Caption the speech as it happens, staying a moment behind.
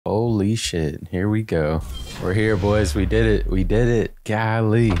Holy shit. Here we go. We're here, boys. We did it. We did it.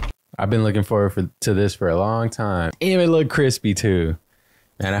 Golly. I've been looking forward to this for a long time. And it looked crispy too.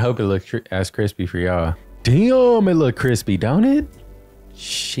 Man, I hope it looked as crispy for y'all. Damn, it looked crispy, don't it?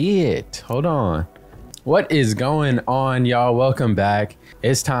 Shit. Hold on. What is going on, y'all? Welcome back.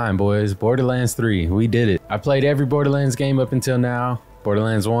 It's time, boys. Borderlands 3. We did it. I played every Borderlands game up until now.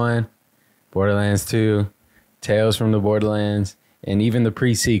 Borderlands 1, Borderlands 2, Tales from the Borderlands, and even the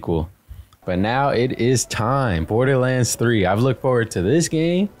pre-sequel. But now it is time. Borderlands 3. I've looked forward to this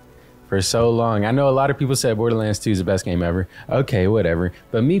game for so long. I know a lot of people said Borderlands 2 is the best game ever. Okay, whatever.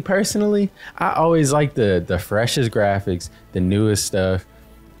 But me personally, I always like the freshest graphics, the newest stuff.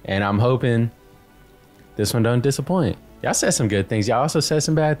 And I'm hoping this one don't disappoint. Y'all said some good things. Y'all also said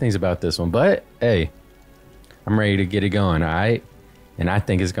some bad things about this one. But, hey, I'm ready to get it going, all right? And I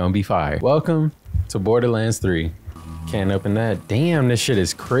think it's going to be fire. Welcome to Borderlands 3. Can't open that. Damn, this shit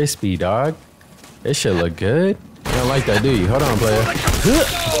is crispy, dog. This shit look good. You don't like that, do you? Hold on, player.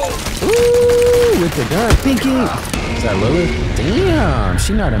 Ooh, with the gun. Pinky. Is that Lilith? Damn,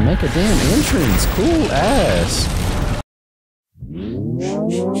 she know how to make a damn entrance. Cool ass.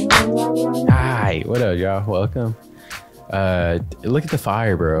 Hi, what up, y'all? Welcome. Look at the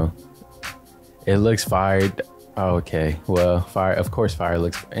fire, bro. It looks fired. Oh, okay. Well, fire. Of course, fire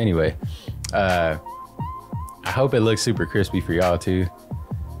looks. Anyway, I hope it looks super crispy for y'all too.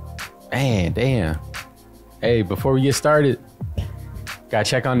 Man, damn. Hey, before we get started, gotta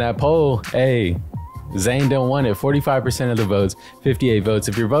check on that poll. Hey, Zane don't want it. 45% of the votes, 58 votes.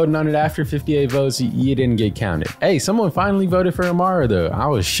 If you're voting on it after 58 votes, you didn't get counted. Hey, someone finally voted for Amara though. I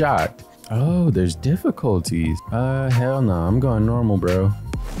was shocked. Oh, there's difficulties. Hell no, I'm going normal, bro.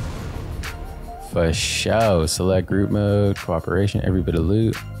 For sure. Select group mode, cooperation, every bit of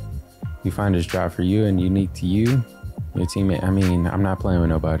loot. You find this drop for you and unique to you. Your teammate, I mean, I'm not playing with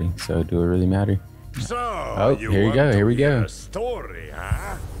nobody, so do it really matter? So, oh, here you go, here we go. A story,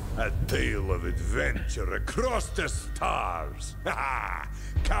 huh? A tale of adventure across the stars.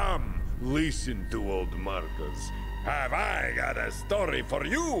 Come, listen to old Marcus. Have I got a story for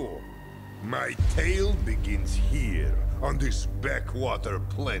you? My tale begins here, on this backwater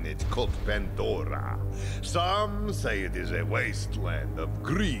planet called Pandora. Some say it is a wasteland of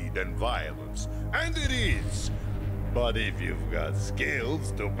greed and violence, and it is. But if you've got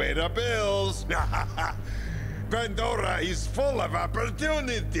skills to pay the bills, Pandora is full of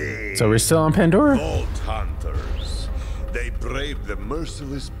opportunity. So we're still on Pandora? Vault hunters. They brave the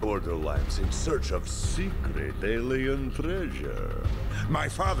merciless borderlands in search of secret alien treasure. My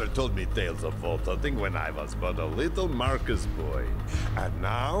father told me tales of vault hunting when I was but a little Marcus boy. And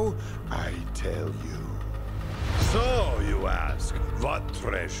now, I tell you. So, you ask, what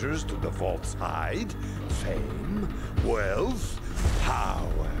treasures do the vaults hide? Fame? Wealth?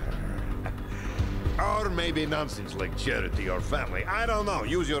 Power? Or maybe nonsense like charity or family. I don't know.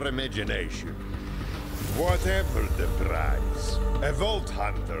 Use your imagination. Whatever the prize, a vault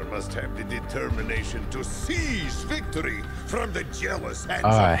hunter must have the determination to seize victory from the jealous hands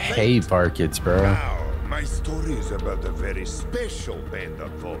of I fate. hate Barkits, bro. Now, my story is about a very special band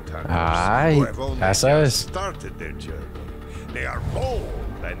of vault hunters who have only just started their journey. They are bold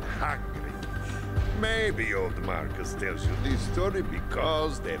and hungry. Maybe old Marcus tells you this story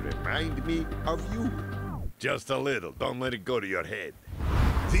because they remind me of you. Just a little, don't let it go to your head.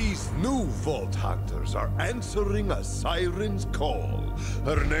 These new Vault Hunters are answering a siren's call.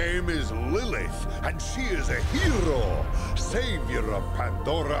 Her name is Lilith, and she is a hero, savior of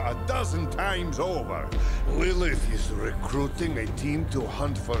Pandora 12 times over. Lilith is recruiting a team to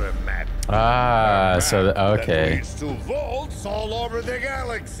hunt for a map. Ah, so, okay. That leads to vaults all over the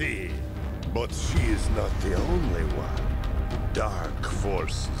galaxy. But she is not the only one. Dark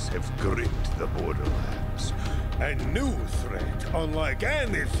forces have gripped the Borderlands. A new threat, unlike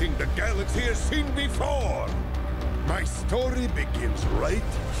anything the galaxy has seen before. My story begins right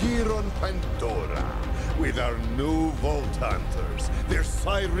here on Pandora, with our new Vault Hunters, their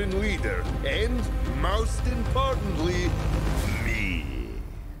siren leader, and, most importantly, me.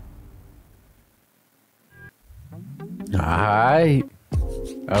 Alright.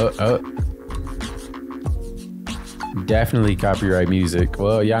 Oh. Definitely copyright music.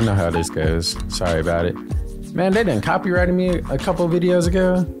 Well, y'all know how this goes. Sorry about it. Man, they done copyrighted me a couple videos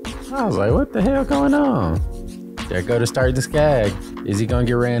ago. I was like, what the hell going on? There go to start the skag. Is he gonna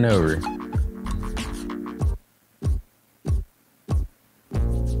get ran over?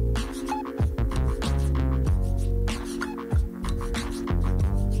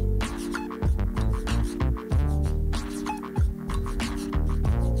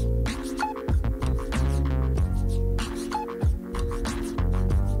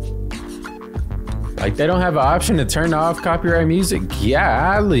 Like, they don't have an option to turn off copyright music?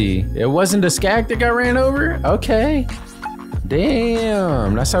 Golly. It wasn't the skag that got ran over? Okay.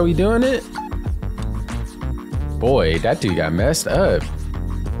 Damn, that's how we doing it? Boy, that dude got messed up.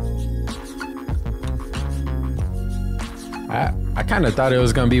 I kind of thought it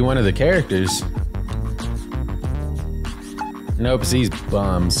was gonna be one of the characters. Nope, it's these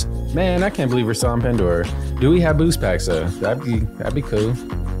bums. Man, I can't believe we're selling Pandora. Do we have boost packs though? That'd be cool.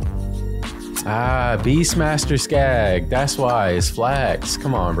 Ah, Beastmaster Skag. That's why it's Flax.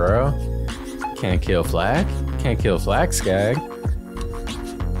 Come on, bro. Can't kill Flak. Can't kill Flax Skag.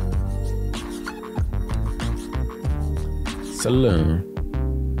 Saloon.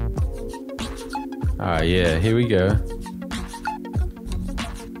 Ah, yeah. Here we go.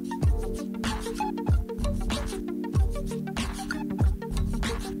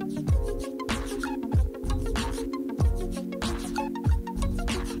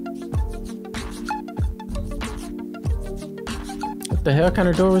 What the hell kind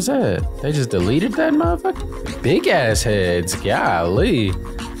of door was that? They just deleted that motherfucker? Big ass heads, golly.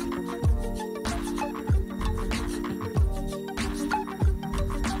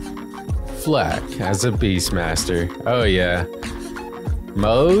 Flak as a Beastmaster. Oh yeah.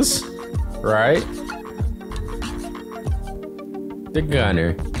 Mose, right? The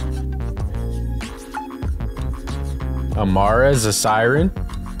Gunner. Amara as a Siren.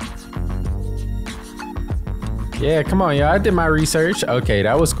 Yeah, come on, y'all. I did my research. Okay,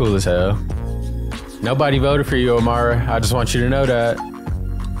 that was cool as hell. Nobody voted for you, Amara. I just want you to know that.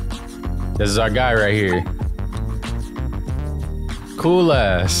 This is our guy right here. Cool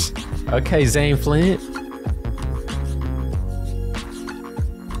ass. Okay, Zane Flint.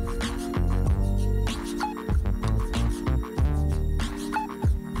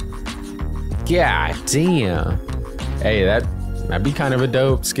 God damn. Hey, that'd be kind of a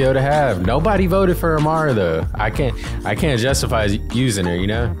dope skill to have. Nobody voted for Amara though. I can't justify using her, you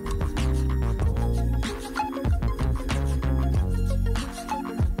know?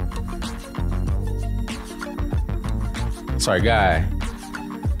 Sorry, guy.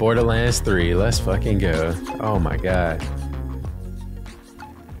 Borderlands 3, let's fucking go. Oh my god.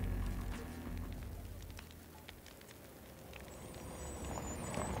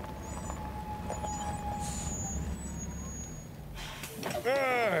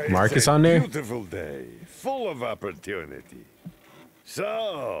 Marcus on there? Beautiful day, full of opportunity.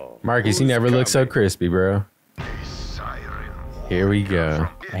 So, Marcus, you never look so crispy, bro. Here we go.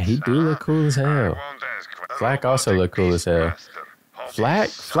 Hey, he do look cool as hell. Flak also look cool as hell.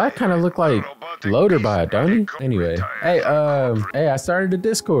 Flak kind of look like Loaderbot, don't he? Anyway, hey, I started a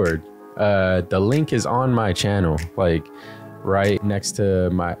Discord. The link is on my channel, like right next to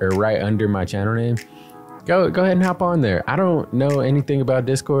my, or right under my channel name. Go ahead and hop on there. I don't know anything about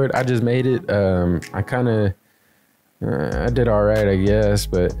Discord. I just made it. I did all right, I guess.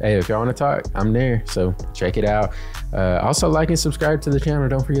 But hey, if y'all want to talk, I'm there. So check it out. Also like and subscribe to the channel.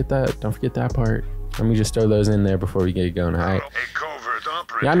 Don't forget that. Don't forget that part. Let me just throw those in there before we get going. All right.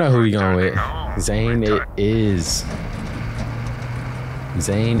 Y'all know who we going with. Zane it is.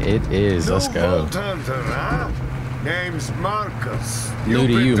 Zane it is. Let's go. Name's Marcus. New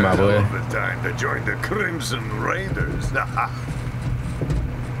to you, my boy. The time to join the Crimson Raiders. Good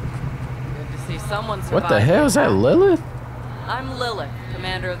to see someone survive. What the hell is that, Lilith? I'm Lilith,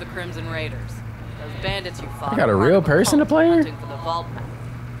 commander of the Crimson Raiders. Those bandits you fought. I got a real person to play her? For the vault map.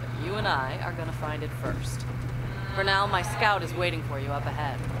 But you and I are gonna find it first. For now, my scout is waiting for you up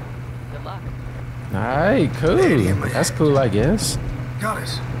ahead. Good luck. All right, cool. That's cool, I guess. Got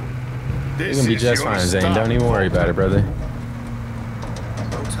it. You're gonna be just fine, Zane. Don't even worry about it, brother.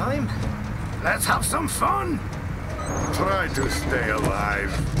 No time? Let's have some fun. Try to stay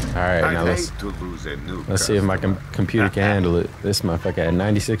alive. All right, now let's see if my computer can handle it. This motherfucker at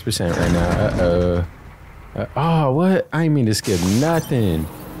 96% right now. Oh, what? I ain't mean to skip nothing.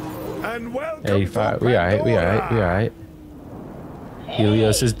 And 85. We alright.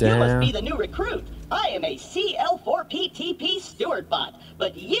 Helios is down. You must be the new recruit. I am a CL4PTP steward bot,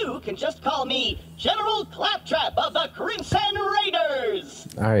 but you can just call me General Claptrap of the Crimson Raiders.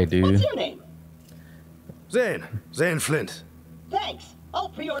 All right, dude. What's your name? Zane Flint. Thanks. I'll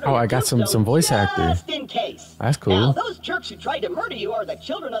pre-order. Oh, I got some voice actor. Just in case. That's cool. Now, those jerks who tried to murder you are the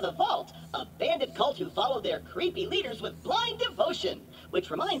Children of the Vault, a bandit cult who follow their creepy leaders with blind devotion.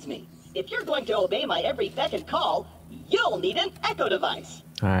 Which reminds me, if you're going to obey my every beck and call, you'll need an Echo device.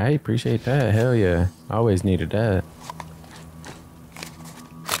 All right, appreciate that. Hell yeah. Always needed that.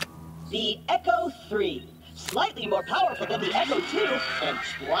 The Echo 3. Slightly more powerful than the Echo 2 and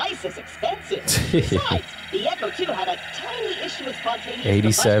twice as expensive. Besides, the Echo 2 had a tiny issue with spontaneous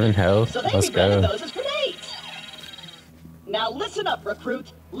 87 combustion, health. so they Let's rebranded go. those as Now listen up,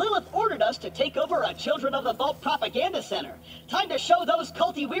 recruit. Lilith ordered us to take over a Children of the Vault propaganda center. Time to show those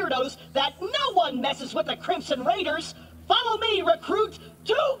culty weirdos that no one messes with the Crimson Raiders. Follow me, recruit,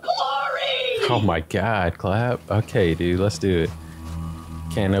 to glory! Oh my God, Clap. Okay, dude, let's do it.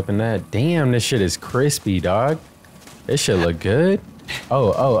 Can't open that. Damn, this shit is crispy, dog. This shit look good.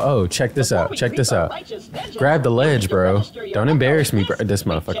 Oh, check this out. Check this out. Grab the ledge, bro. Don't embarrass me, bro. This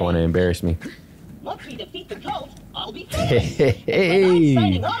motherfucker want to embarrass me. Once we defeat the cult, I'll be finished. When I'm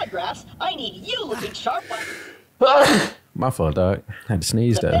signing autographs, I need you looking sharp while My fault, dog. Had to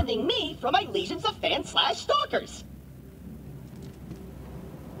sneeze, though. defending me from my legions of fans/stalkers.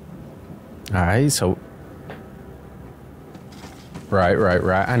 All right, so... Right.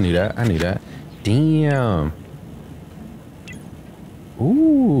 I knew that. Damn.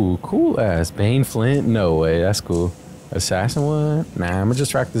 Ooh, cool ass. Bane Flint? No way, that's cool. Assassin one? Nah, I'm gonna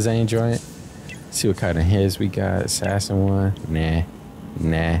just rock the Zane joint. See what kind of heads we got. Assassin one?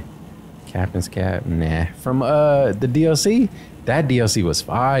 Nah. Captain's cap? Nah. From the DLC? That DLC was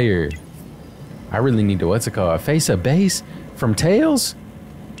fire. I really need to, what's it called? Face of Base from Tails?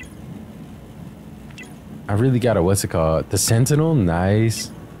 I really got a, what's it called? The Sentinel?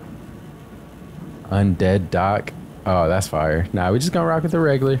 Nice. Undead Doc. Oh, that's fire. Nah, we just gonna rock with the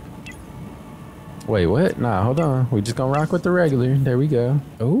regular. Wait, what? Nah, hold on. We just gonna rock with the regular. There we go.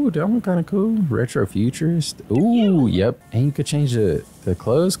 Oh, that one kind of cool. Retro Futurist. Ooh, yep. And you could change the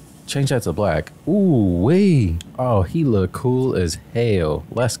clothes. Change that to black. Ooh, wee. Oh, he look cool as hell.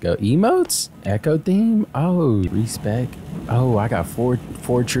 Let's go. Emotes? Echo theme? Oh, respec. Oh, I got four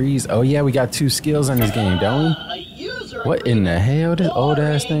trees. Oh yeah, we got 2 skills on this game, don't we? What in the hell? This old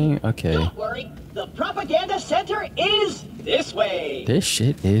ass thing? Okay. Don't worry. The propaganda center is this way. This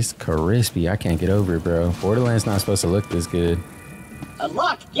shit is crispy. I can't get over it, bro. Borderlands not supposed to look this good. A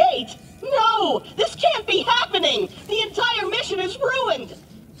locked gate? No! This can't be happening! The entire mission is ruined!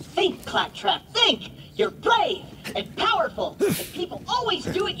 Think, Claptrap, think! You're brave and powerful, and people always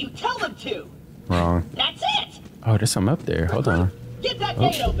do what you tell them to! Wrong. That's it! Oh, there's something up there. Hold on. Get that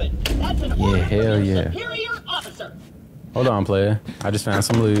gate open! That's an order from hell your yeah. superior officer! Hold on, player. I just found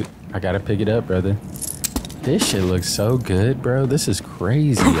some loot. I gotta pick it up, brother. This shit looks so good, bro. This is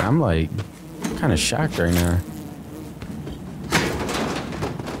crazy. I'm like kind of shocked right now.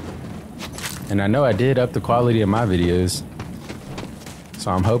 And I know I did up the quality of my videos.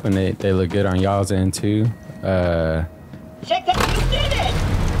 So I'm hoping they look good on y'all's end too. Check that! You did it!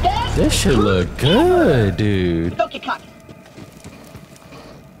 Best This shit look good, dude. Don't get cocky.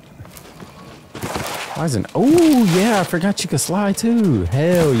 Why isn't... Oh, yeah, I forgot you could slide too.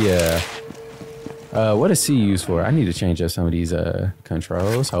 Hell yeah. What is C used for? I need to change up some of these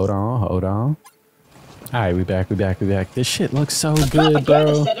controls. Hold on. All right, we back. This shit looks so good,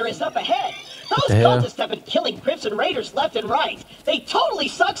 Propaganda bro. center is up ahead. Those the hell? cultists have been killing Crimson Raiders left and right. They totally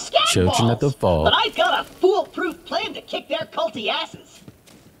suck scat Children balls. of the Vault. But I've got a foolproof plan to kick their culty asses.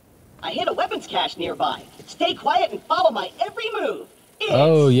 I hit a weapons cache nearby. Stay quiet and follow my every move.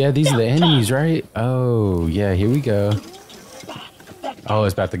 Oh, yeah, these are the enemies, right? Oh, yeah, here we go. Oh,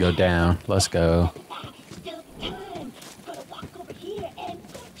 it's about to go down. Let's go.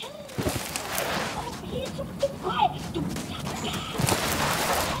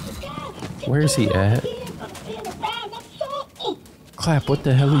 Where's he at? Clap, what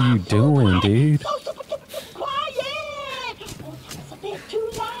the hell are you doing, dude?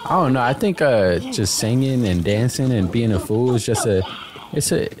 I don't know. I think just singing and dancing and being a fool is just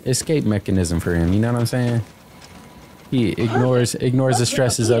it's a escape mechanism for him. You know what I'm saying? He ignores the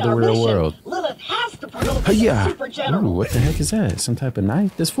stresses of the real world. Yeah. Ooh, what the heck is that? Some type of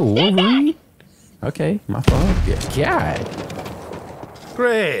knife? This for Wolverine? Okay, my fault. God.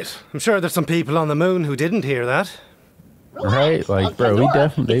 Great. I'm sure there's some people on the moon who didn't hear that. Right? Like, bro, we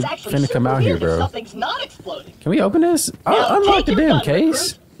definitely they finna come out here, bro. Something's not exploding. Can we open this? Unlock the damn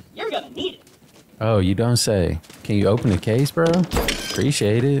case. You're gonna need it. Oh, you don't say. Can you open the case, bro?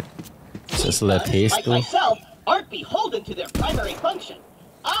 Appreciate it. Just a little Like pistol. myself, aren't beholden to their primary function.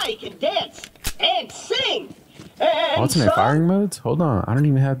 I can dance and sing. And Alternate so- firing modes? Hold on. I don't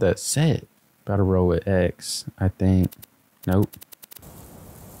even have that set. About to roll with X, I think. Nope.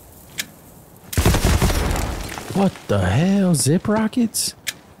 What the hell? Zip rockets?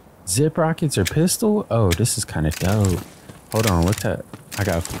 Zip rockets or pistol? Oh, this is kind of dope. Hold on. What's that? I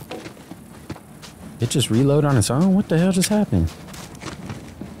got... It just reload on its own? What the hell just happened?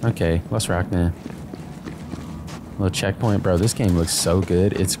 Okay, let's rock then. Little checkpoint, bro. This game looks so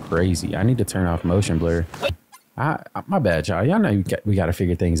good. It's crazy. I need to turn off motion blur. My bad, y'all. Y'all know we got to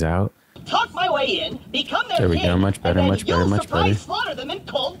figure things out. Talk my way in, become their There we king, go. Much better, and then much better, you'll much surprise better. slaughter them in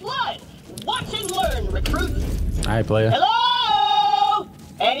cold blood. Watch and learn, recruit. All right, player. Hello?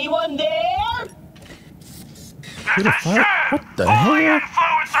 Anyone there? Who the fuck? What the hell?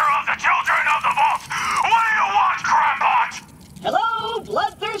 Influencer of the Children of the Vault. What do you want, Crumbot? Hello,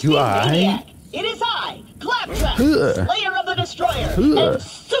 bloodthirsty You alright? maniac. It is I, Claptrap, Huh. Slayer of the Destroyer, Huh. and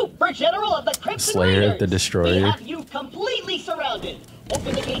Super General of the Crimson Slayer of Raiders. the Destroyer. We have you completely surrounded.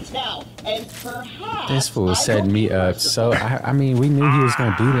 Open the gates now, and perhaps This fool I set will me be up. So I mean, we knew he was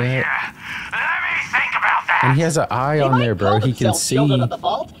gonna do that. Let me think about that. And he has an eye They on might there, bro. call He can themselves see. Children of the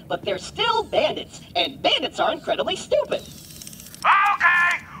Vault, but they're still bandits, and bandits are incredibly stupid.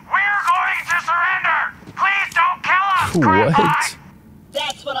 Okay, we're going to surrender. Please don't kill us, Crumbot. What?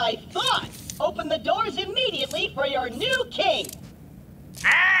 That's what I thought. Open the doors immediately for your new king. Easy.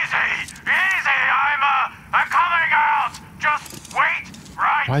 I'm coming out. Just wait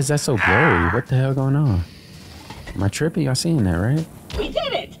right. Why is that so blurry? What the hell going on? Am I tripping? Y'all seeing that, right? We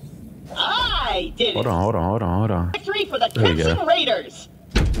did it. I did it. Hold on. Victory for the There we Crimson go. Raiders.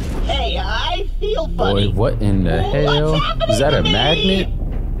 Hey, I feel Boy, funny. what in the hell? Is that a magnet?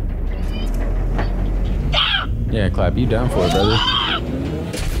 Ah! Yeah, Clap, you down for it, brother.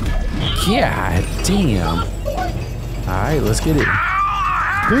 God damn. Alright, let's get it.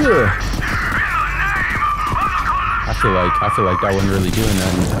 Ugh. I feel like that wasn't really doing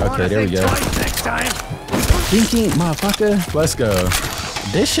nothing. Okay, there we go. Pinky, motherfucker. Let's go.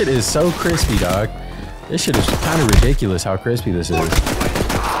 This shit is so crispy, dog. This shit is kind of ridiculous how crispy this is.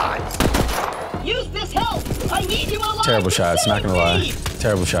 Use this help. I need you alive. Terrible to shots, not save gonna lie. me.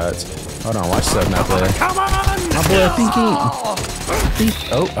 Terrible shots. Hold on, watch yourself now, player. Come on. My boy Pinky.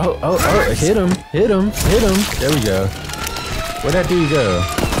 Oh. Hit him. There we go. Where'd that dude go?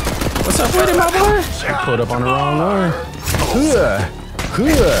 What's up with him, my boy? I pulled up on the wrong one.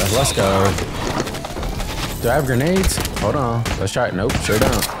 Let's go. Do I have grenades? Hold on. Let's try it. Nope, sure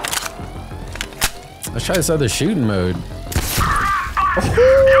don't. Let's try this other shooting mode.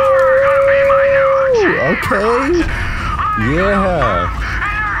 Okay. Yeah.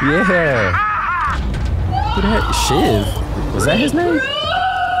 Who that? Shiv. Was that his name? Is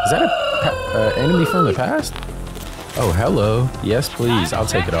that a enemy from the past? Oh, hello. Yes, please. I'll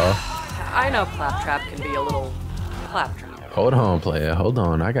take it all. I know Claptrap can be a little claptrap. Hold on, player. Hold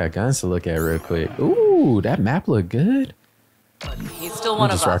on. I got guns to look at real quick. Ooh, that map look good. He's still one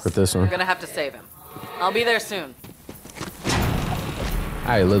of just us. rock with this one. We're gonna have to save him. I'll be there soon. All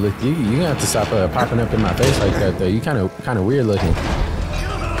right, look, you gonna have to stop popping up in my face like that, though. You kind of weird looking.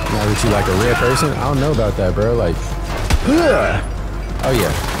 Now that you like a rare person, I don't know about that, bro. Like, oh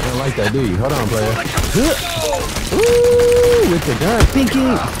yeah, you don't like that, do you? Hold on, player. Ooh, with the gun, Pinky.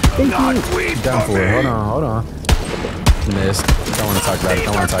 Down for it. Hold on. Missed. Don't want to talk about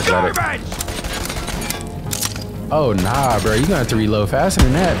it. Oh nah, bro. You gonna have to reload faster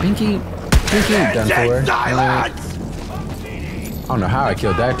than that, Pinky. Done for it. I don't know how I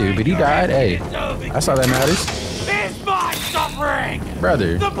killed that dude, but he died. Hey, that's all that matters. It's my suffering.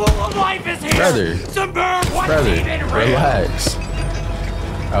 Brother, The pool of life is here. Brother. To burn what's even real. relax.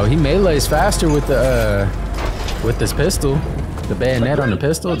 Oh, he melees faster with this pistol. The bayonet on the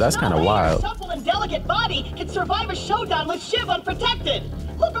pistol. That's kind of wild. Your supple and delicate body can survive a showdown with Shiv unprotected.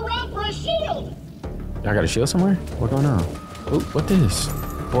 Look around for a shield. Y'all got a shield somewhere? What going on? Ooh, what this?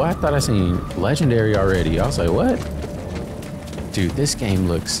 Boy, I thought I seen legendary already. I was like, what? Dude, this game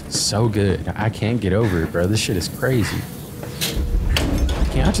looks so good. I can't get over it, bro. This shit is crazy.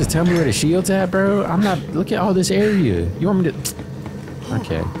 Can y'all just tell me where the shield's at, bro? I'm not. Look at all this area. You want me to?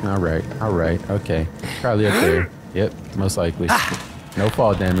 Okay. All right. Okay. Probably up there. Yep. Most likely. No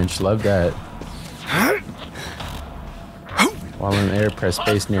fall damage. Love that. While in the air, press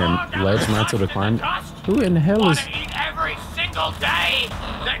space near ledge mantle to climb. Who in the hell is? Every single day.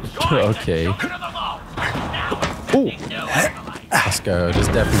 Okay. Ooh. Let's go. This is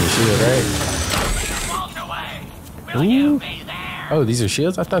definitely a shield, right? Ooh. Oh, these are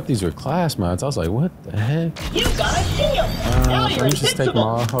shields? I thought these were class mods. I was like, what the heck? You got a shield. Now Let you're me just take them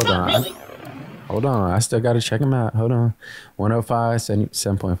all. Hold Not on. really. Hold on. I still got to check them out. Hold on. 105,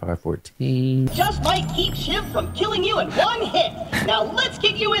 7.514. Just might keep Shiv from killing you in one hit. Now let's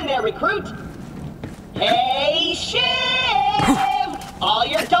get you in there, recruit. Hey, Shiv! All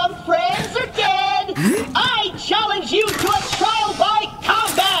your dumb friends are dead. I challenge you to a trial by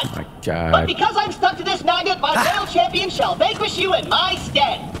combat. My But God. because I'm stuck to this magnet, my royal champion shall vanquish you in my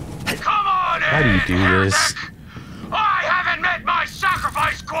stead. Come on in. How do you do this? I haven't met my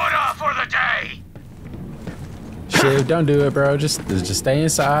sacrifice quota for the day. Shiv, don't do it, bro. Just stay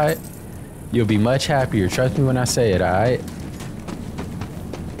inside. You'll be much happier. Trust me when I say it, all right?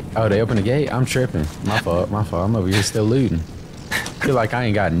 Oh, they opened the gate? I'm tripping. My fault. I'm over here still looting. feel like I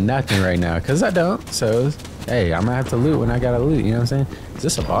ain't got nothing right now, cause I don't. So, hey, I'm gonna have to loot when I gotta loot. You know what I'm saying? Is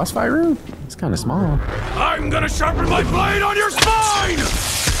this a boss fight room? It's kind of small. I'm gonna sharpen my blade on your spine!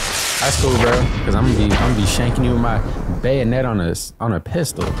 That's cool, bro. Cause I'm gonna be shanking you with my bayonet on a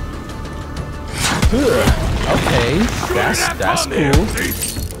pistol. Okay, that's cool.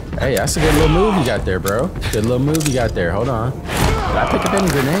 Hey, that's a good little move you got there, bro. Good little move you got there. Hold on. Did I pick up any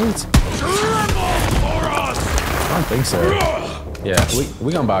grenades? I don't think so. Yeah,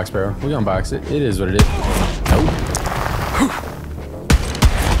 we gonna box, bro. We gonna box it. It is what it is. Nope.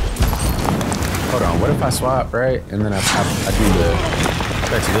 Hold on. What if I swap, right? And then I do the...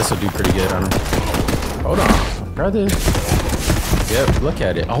 Actually, this will do pretty good on him. Hold on, brother. Yep, look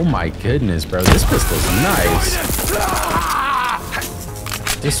at it. Oh my goodness, bro. This pistol's nice.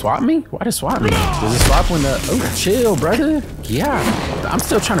 Did it swap me? Why did it swap me? Does it swap when the... Oh, chill, brother. Yeah. I'm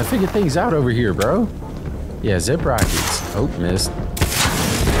still trying to figure things out over here, bro. Yeah, zip rockets. Oh, missed.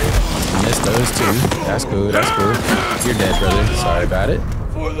 Missed those two. That's cool. That's cool. You're dead, brother. Sorry about it.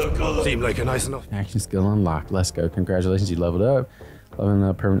 Seemed like a nice enough. Action skill unlocked. Let's go. Congratulations, you leveled up. Leveling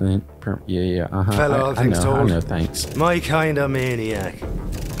up permanently. Yeah. Fellow, all things told. I know, thanks. My kind of maniac.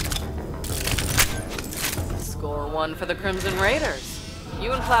 Score 1 for the Crimson Raiders.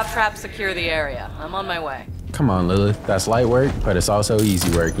 You and Claptrap secure the area. I'm on my way. Come on, Lilith. That's light work, but it's also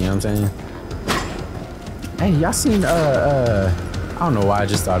easy work. You know what I'm saying? Hey, y'all seen, I don't know why I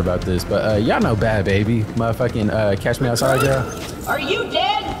just thought about this, but y'all know Bad Baby. Motherfucking Catch Me Outside girl. Are you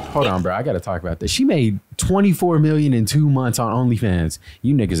dead? Hold on, bro. I gotta talk about this. She made $24 million in 2 months on OnlyFans.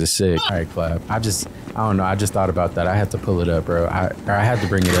 You niggas are sick. All right, Clap. I don't know. I just thought about that. I had to pull it up, bro. I had to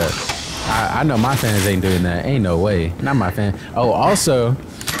bring it up. I know my fans ain't doing that. Ain't no way. Not my fan. Oh, also,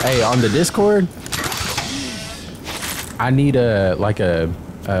 hey, on the Discord, I need a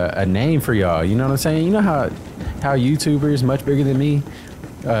name for y'all. You know what I'm saying? You know how YouTubers much bigger than me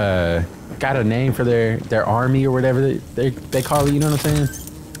got a name for their army or whatever they call it. You know what I'm saying?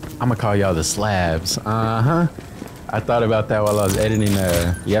 I'm gonna call y'all the Slabs. I thought about that while I was editing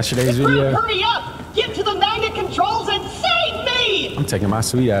yesterday's video. Hurry up! Get to the magnet controls and save me! I'm taking my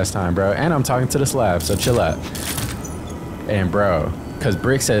sweet ass time, bro, and I'm talking to the Slabs, so chill out. And bro, cause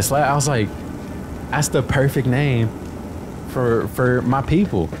Brick said Slab, I was like, that's the perfect name for my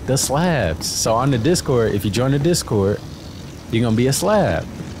people, the Slabs. So on the Discord, if you join the Discord, you're gonna be a Slab.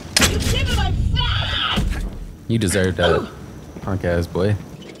 You did it, I'm sad! You deserve that, punk ass boy.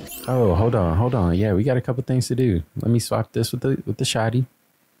 Oh, hold on. Yeah, we got a couple things to do. Let me swap this with the shotty.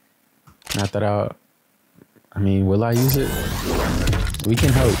 Not that I mean, will I use it? We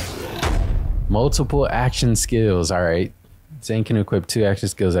can hope. Multiple action skills. All right. Zane can equip 2 action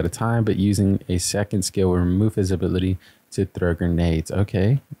skills at a time, but using a second skill will remove his ability to throw grenades.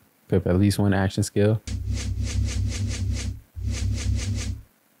 Okay. Equip at least 1 action skill.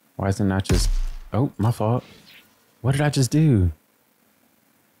 Why is it not just... Oh, my fault. What did I just do?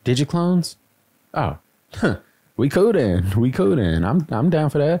 Digiclones? Oh, we cool then. I'm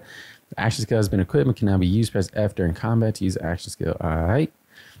down for that. The action skill has been equipped and can now be used. Press F during combat to use the action skill. All right.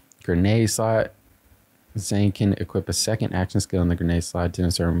 Grenade slot. Zane can equip a second action skill in the grenade slot.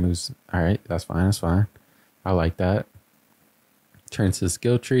 Dinosaur removes. All right, that's fine. That's fine. I like that. Turns to the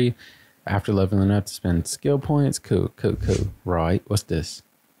skill tree. After leveling up to spend skill points. Cool. Right. What's this?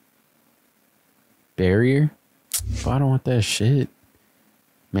 Barrier? Oh, I don't want that shit.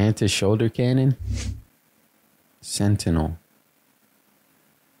 Mantis shoulder cannon. Sentinel.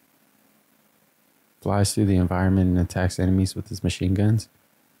 Flies through the environment and attacks enemies with his machine guns.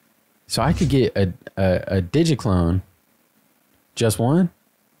 So I could get a Digiclone. Just one?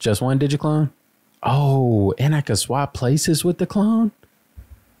 Just one Digiclone? Oh, and I could swap places with the clone?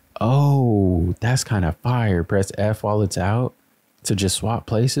 Oh, that's kind of fire. Press F while it's out to just swap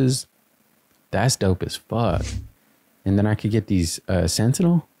places. That's dope as fuck. And then I could get these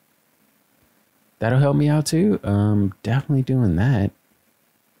Sentinel. That'll help me out too. Definitely doing that.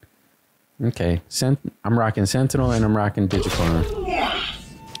 Okay, I'm rocking Sentinel and I'm rocking Digiclone.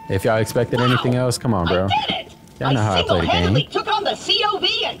 If y'all expected anything else, come on, bro. I did it! Y'all know how I play the game. I took on the COV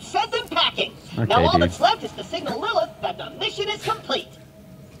and sent them packing. Okay, now all dude. that's left is to signal Lilith that the mission is complete.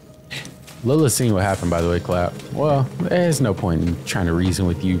 Lilith's seen what happened, by the way, Clap. Well, there's no point in trying to reason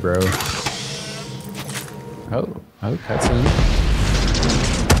with you, bro. Oh, cutscene.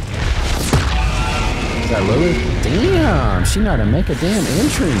 Is that Lilith? Damn, she know how to make a damn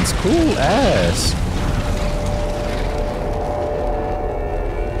entrance. Cool ass.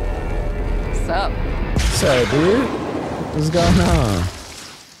 What's up? What's up, dude? What's going on?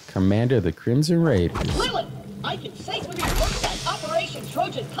 Commander of the Crimson Raiders. Lilith, I can safely report that Operation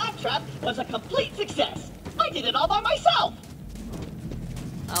Trojan Claptrap was a complete success. I did it all by myself.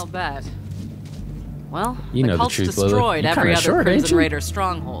 I'll bet. Well, You know the cult's truth, Lily. destroyed You every kinda other short, ain't Crimson you? Raider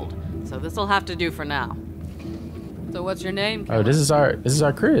stronghold, so this'll have to do for now. So what's your name? Oh, this is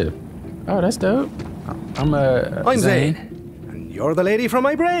our crib. Oh, that's dope. I'm Zane. And you're the lady from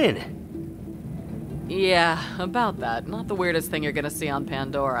my brain. Yeah, about that. Not the weirdest thing you're gonna see on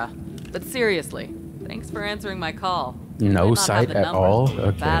Pandora. But seriously, thanks for answering my call. No You might not have sight the at numbers, all? but with a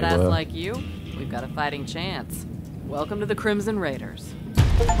Okay, badass well. like you, we've got a fighting chance. Welcome to the Crimson Raiders.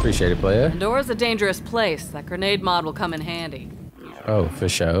 Appreciate it, player. Pandora's a dangerous place. That grenade mod will come in handy. Oh, for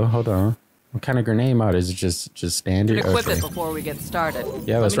sure. Hold on. What kind of grenade mod is it? Just standard? Equip Okay. it before we get started.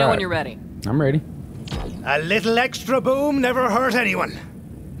 Yeah, Let let's me know ride. when you're ready. I'm ready. A little extra boom never hurt anyone.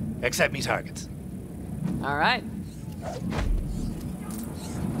 Except me targets. All right.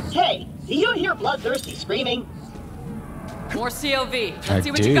 Hey, do you hear bloodthirsty screaming? More COV. Let's I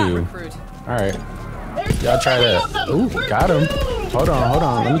see what you got, do. recruit. All right. There's Y'all too try many that. of them. Ooh, We're got him. doomed. Hold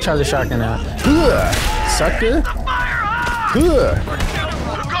on. Let me try the shotgun out. Sucker.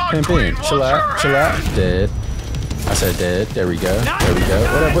 Pimp in. Chill out. Dead. I said dead. There we go. What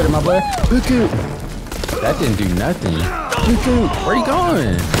up with it, my boy? Cuckoo. That didn't do nothing. Cuckoo. Where you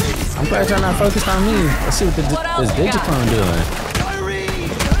going? I'm glad y'all not focused on me. Let's see what this Digiclone doing.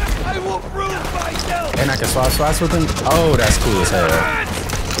 And I can swap spots with him? Oh, that's cool as hell.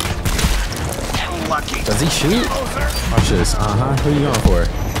 Does he shoot? Watch this. Who you going for?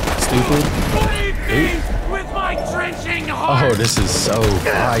 Stupid? With my drenching heart. Oh, this is so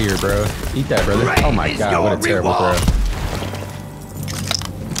fire, bro. Eat that, brother. Oh my god, what a terrible throw.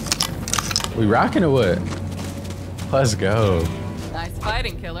 We rocking or what? Let's go. Nice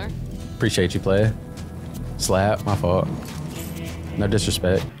fighting, killer. Appreciate you, player. Slap, my fault. No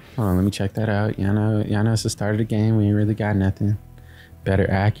disrespect. Hold on, let me check that out. Y'all know it's the start of the game. We ain't really got nothing. Better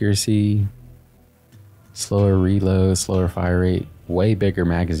accuracy. Slower reload, slower fire rate. Way bigger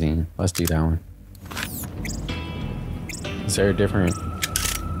magazine. Let's do that one. Is there a different...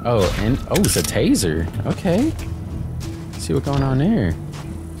 Oh, it's a taser. Okay. See what's going on there.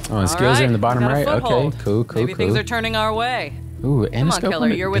 Oh, and skills are in the bottom right. Okay, cool. Maybe things are turning our way. Ooh, and Come a on, scope killer,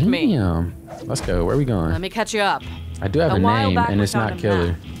 on it. you're with me. Damn. Let's go. Where are we going? Let me catch you up. I do have a while name, back and we it's found not a Killer.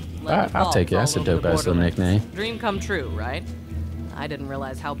 map. Let the I'll vault take it. That's a all over dope ass the little Borderlands. nickname. Dream come true, right? I didn't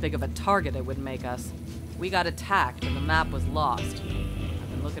realize how big of a target it would make us. We got attacked and the map was lost.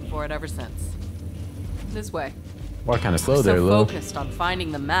 I've been looking for it ever since. This way. What kind of slow So there, Lil? focused on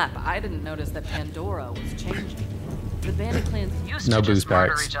finding the map, I didn't notice that Pandora was changing. The bandit clans used No to booze just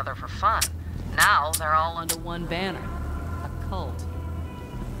murder packs. each other for fun. Now they're all under one banner. A cult.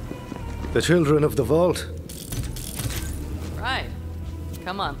 The children of the vault. Right.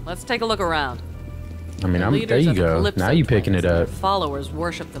 Come on, let's take a look around. I mean, The there leaders you of the go. Calypso Now you picking twins it and their up. Followers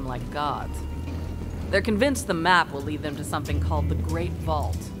worship them like gods. They're convinced the map will lead them to something called the Great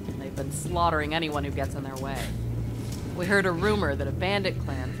Vault, and they've been slaughtering anyone who gets in their way. We heard a rumor that a bandit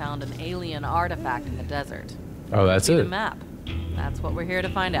clan found an alien artifact in the desert. Oh, that's See the it. map. That's what we're here to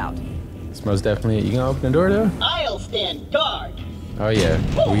find out. It's most definitely it. You gonna open the door though? I'll stand guard. Oh yeah.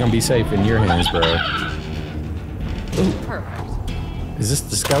 We gonna be safe in your hands, bro. Ooh, Perfect. is this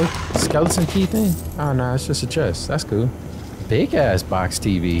the skeleton key thing? Oh no, it's just a chest. That's cool. Big ass box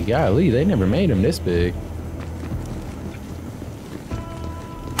TV. Golly, they never made them this big.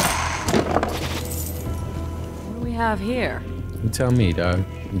 What do we have here? You tell me, dog.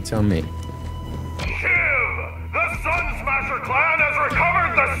 You tell me. Kill! The Sun Smasher clan has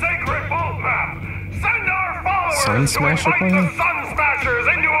recovered the sacred vault map! Send our followers Sun to Smasher invite clan? the Sun Smashers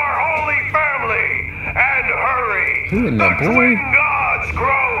into our holy family! And hurry! Who in the that boy? twin gods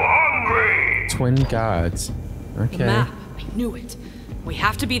grow hungry! Twin gods. The Okay. map. I knew it. We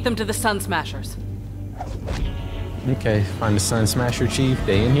have to beat them to the Sun Smashers. Okay. Find the Sun Smasher Chief.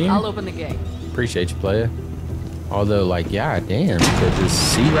 They in here? I'll open the gate. Appreciate you, player. Although, like, yeah, damn, you could just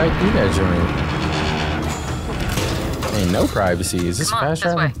see right through that joint. Ain't no privacy. Is this Come a on, fast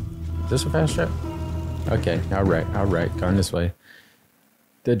this travel? way. Is this a fast travel? Okay, all right. Going this way.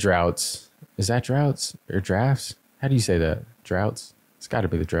 The droughts. Is that droughts or drafts? How do you say that? Droughts? It's got to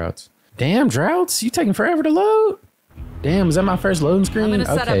be the droughts. Damn, droughts! You taking forever to load? Damn, is that my first loading I'm screen? gonna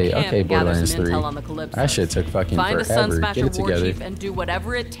set up camp Okay, and gather Borderlands some 3. intel on the Calypso. That shit took fucking Find a Sun forever. Get Smasher it war together. chief and do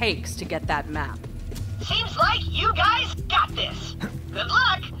whatever it takes to get that map. Seems like you guys got this. Good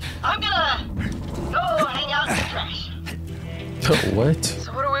luck. I'm gonna go hang out in the trash. What?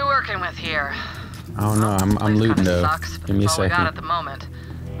 So what are we working with here? I don't know. I'm looting though. Sucks, but Give me a that's all we got second. at the moment.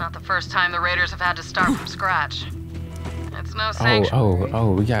 Not the first time the Raiders have had to start from scratch. It's no sanctuary.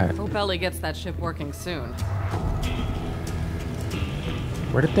 Oh, we got... Hope Ellie gets that ship working soon.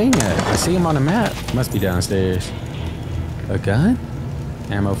 Where the thing at? I see him on the map. Must be downstairs. A gun?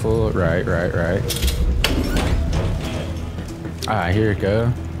 Ammo full. Right. Alright, here it go.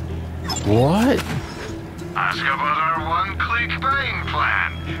 What? Ask about our one-click buying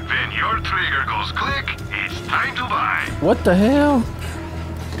plan. When your trigger goes click, it's time to buy. What the hell?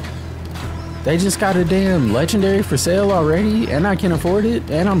 They just got a damn legendary for sale already, and I can afford it,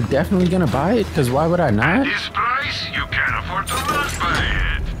 and I'm definitely gonna buy it, because why would I not? At this price, you can afford to not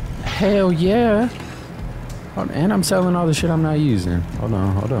buy it. Hell yeah. And I'm selling all the shit I'm not using. Hold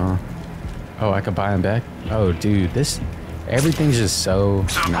on. Oh, I could buy them back? Oh, dude, everything's just so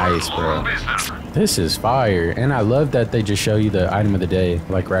nice, bro. This is fire. And I love that they just show you the item of the day,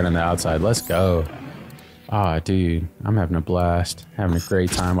 like right on the outside. Let's go. Ah, dude, I'm having a blast. Having a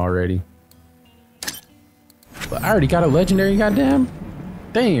great time already. But I already got a legendary, goddamn.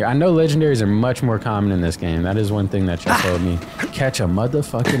 Dang, I know legendaries are much more common in this game. That is one thing that y'all told me. Catch a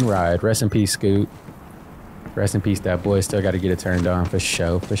motherfucking ride. Rest in peace, Scoot. Rest in peace, that boy. Still got to get it turned on for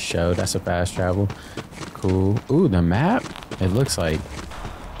show, That's a fast travel. Cool. Ooh, the map. It looks like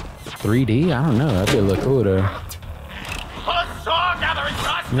 3D. I don't know. That did look cool though.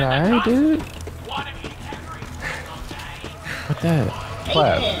 Yeah, hey, dude. What that?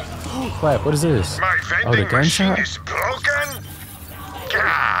 Clap. Clap. What is this? My Oh, the vending machine gunshot. is broken?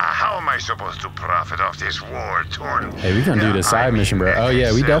 How am I supposed to profit off this war-torn? Hey, we gonna do the side mission, bro. Oh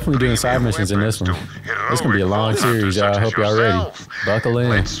yeah, we definitely doing side missions in this one. It's gonna be a long series, y'all. I hope y'all ready. Buckle in.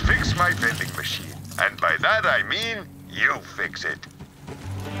 Let's fix my vending machine. And by that I mean, you fix it.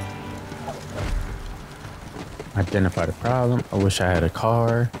 Identify the problem. I wish I had a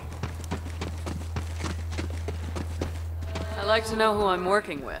car. I'd like to know who I'm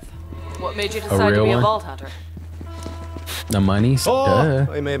working with. What made you decide to real be a one? vault hunter? The money. Oh, Duh.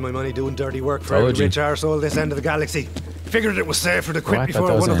 I made my money doing dirty work for Told every you. rich arsehole this end of the galaxy. Figured it was safer to Oh, quit I thought before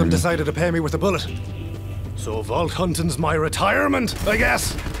that was one of them enemy. decided to pay me with a bullet. So vault hunting's my retirement, I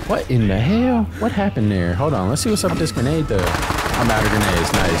guess. What in the hell? What happened there? Hold on. Let's see what's up with this grenade though. I'm out of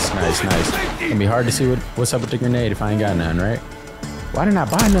grenades. Nice. Gonna be hard to see what's up with the grenade if I ain't got none, right? Why didn't I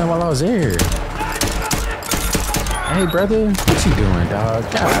buy none while I was there? Hey, brother. What you doing, dog?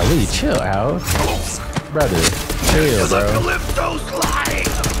 Golly, chill out. Brother, chill, bro.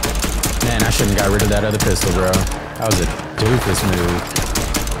 Man, I shouldn't got rid of that other pistol, bro. That was a doofus move.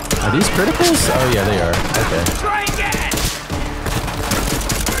 Are these criticals? Oh, yeah, they are. Okay.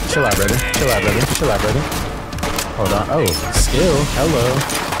 Chill out, brother. Hold on. Oh, skill. Hello.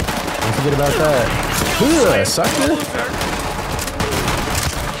 Don't forget about that. Ugh, sucker.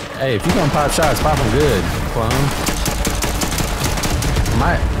 Hey, if you gonna pop shots, pop them good, clone.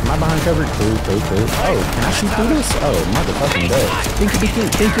 Am I behind cover? Cool. Oh, can I shoot through this? Oh, motherfucking dope.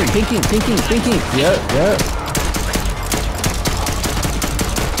 Thinking. Yep.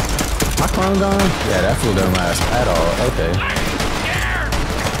 My clone gone? Yeah, that fool don't last at all. Okay.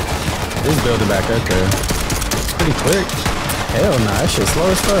 This building back up there. It's pretty quick. Hell nah, that shit's slow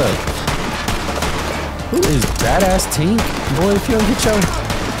as fuck. Who is badass Tink? Boy, if you don't get your...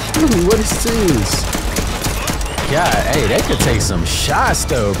 Ooh, what is this? God, hey, they could take some shots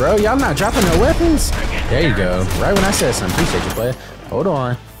though, bro. Y'all not dropping no weapons? There you go. Right when I said something. Appreciate you, player. Hold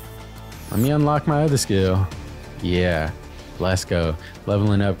on. Let me unlock my other skill. Yeah. Let's go.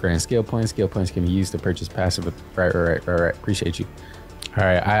 Leveling up, grant skill points. Skill points can be used to purchase passive. Right. Appreciate you. All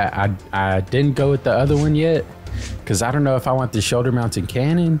right, I didn't go with the other one yet because I don't know if I want the shoulder mounted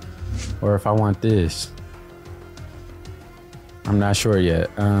cannon or if I want this. I'm not sure yet.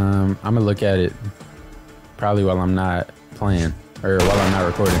 I'm gonna look at it probably while I'm not playing or while I'm not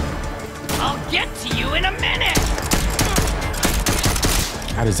recording. I'll get to you in a minute.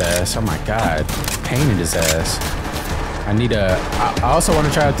 Got his ass. Oh my God. Painted his ass. I need a... I also want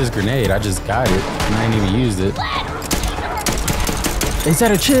to try out this grenade. I just got it and I ain't even used it. Is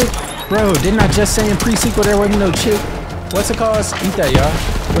that a chick? Bro, didn't I just say in pre-sequel there wasn't no chick? What's it called? Eat that, y'all.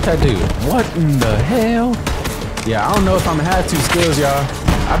 What'd I do? What in the hell? Yeah, I don't know if I'm gonna have two skills, y'all.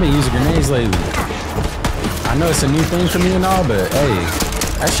 I've been using grenades lately. I know it's a new thing for me and all, but hey,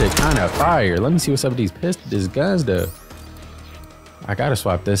 that shit kind of fire. Let me see what's up with these guns, though. I gotta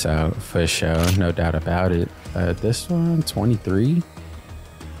swap this out for sure, no doubt about it. This one, 23.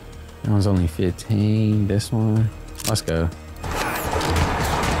 That one's only 15. This one, let's go.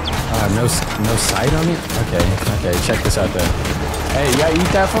 No sight on it? Okay, check this out though. Hey, y'all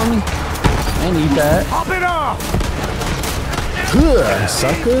eat that for me? And eat that. Pop it off! Good,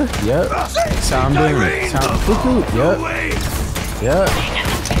 sucker. Yep. That's how I'm doing it. Cuckoo. Yep.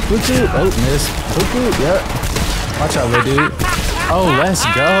 Cuckoo. Oh, miss. Cuckoo. Yep. Watch out, little dude. Oh, let's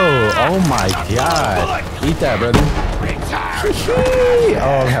go. Oh my God. Eat that, brother.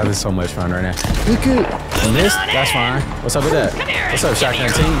 Oh, I'm having so much fun right now. Cuckoo. You missed? That's fine. What's up with that? What's up, shotgun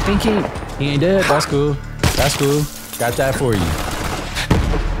team? Pinky. He ain't dead. That's cool. That's cool. Got that for you.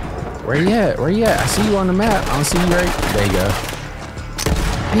 Where you at? Where you at? I see you on the map. I don't see you right. There you go.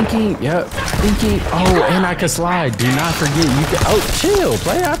 Pinky. Yep. Pinky. Oh, and I can slide. Do not forget you can. Oh, chill,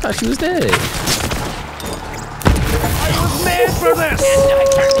 player. I thought you was dead. I was made for this!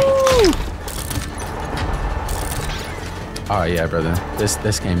 Oh yeah, brother.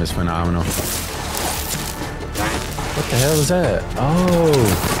 This game is phenomenal. What the hell is that? Oh,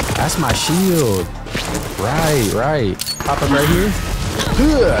 that's my shield. Right. Pop up right here.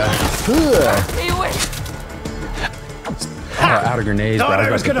 Oh, out of grenades, bro. Thought I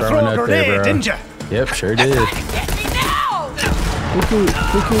was gonna throw a grenade, didn't you? Yep, sure did. Get me now! Pinky.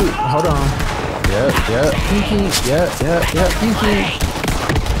 Hold on. Yep. Pinky. Yep. Pinky.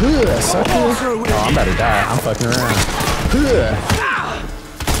 Sucker. Oh, I'm about to die. I'm fucking around.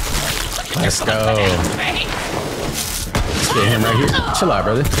 Let's go. Let's get him right here. Chill out,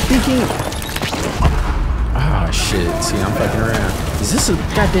 brother. Pinky. Oh shit. See, I'm fucking around. Is this a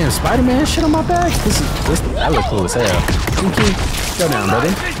goddamn Spider-Man shit on my back? That look cool as hell. Pinky. Go down,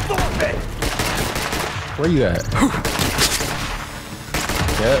 brother. Where you at?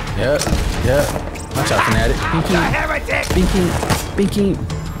 Yep. Watch out, fanatic. Pinky.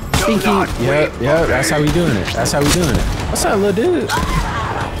 Yep. That's how we doing it. What's up, little dude?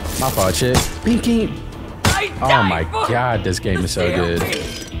 My fault, chick. Pinky. Oh my god, this game is so good.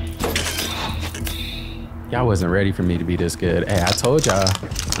 Y'all wasn't ready for me to be this good. Hey, I told y'all, I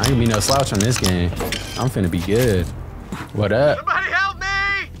ain't gonna be no slouch on this game. I'm finna be good. What up? Somebody help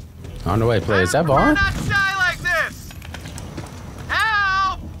me! On the way, play. Is that Vaughn? Not die like this!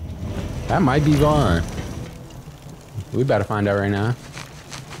 Help! That might be Vaughn. We better find out right now.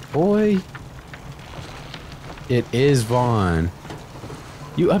 Boy. It is Vaughn.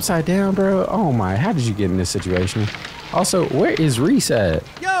 You upside down, bro? Oh my, how did you get in this situation? Also, where is Reese at?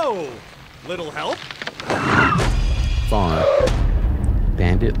 Yo! Little help? Vaughn.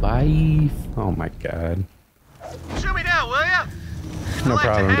 Bandit life. Oh my god. Shoot me down, will ya? No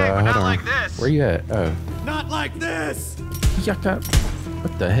problem, dog. Hold on. like this. Where you at? Oh. Not like this! Yucca.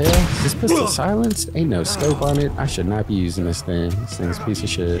 What the hell? Is this pistol silenced? Ain't no scope on it. I should not be using this thing. This thing's a piece of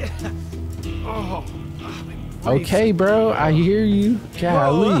shit. Okay, bro. I hear you.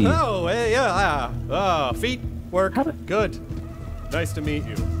 Golly. Oh, hey, yeah. Feet work. Good. Nice to meet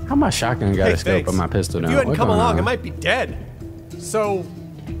you. How my shotgun got a scope thanks. on my pistol now? If you hadn't What come going along, on? I might be dead. So,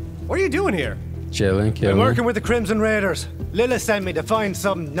 what are you doing here? Chilling, I'm killing. working with the Crimson Raiders. Lilith sent me to find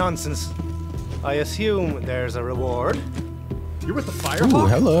some nonsense. I assume there's a reward. You're with the Ooh, Firehawk?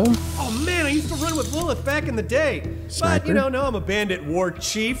 hello. Oh man, I used to run with Lilith back in the day. Sniper. But, you know, now I'm a bandit war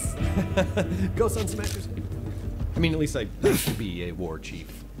chief. Go Sun Smashers. I mean, at least I used to be a war chief.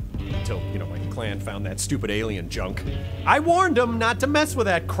 Until, you know, my clan found that stupid alien junk. I warned them not to mess with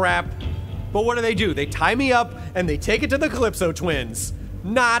that crap. But what do? They tie me up and they take it to the Calypso twins.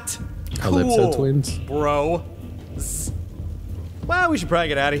 Not Calypso cool, twins? bro. Well, we should probably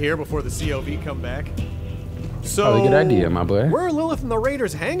get out of here before the COV come back. So, Probably a good idea, my boy. where are Lilith and the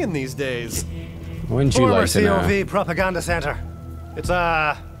Raiders hanging these days? Wouldn't you Former like to know? COV propaganda center. It's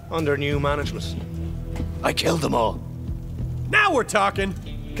under new management. I killed them all. Now we're talking.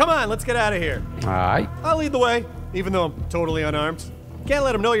 Come on, let's get out of here. Alright. I'll lead the way, even though I'm totally unarmed. Can't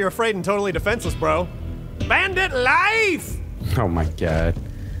let them know you're afraid and totally defenseless, bro. Bandit life! Oh my god.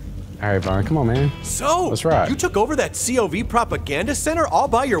 Alright, Vaughn, come on, man. So, Let's rock. you took over that COV propaganda center all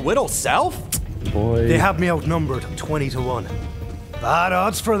by your little self? Boy. They have me outnumbered 20-1. Bad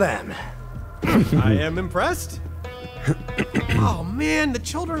odds for them. I am impressed. Oh man, the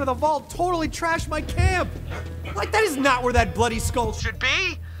Children of the Vault totally trashed my camp. Like, that is not where that bloody skull should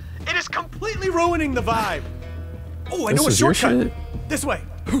be. It is completely ruining the vibe. Oh, I This know a is your shortcut. shit? This way.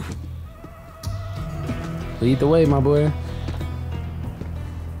 Lead the way, my boy.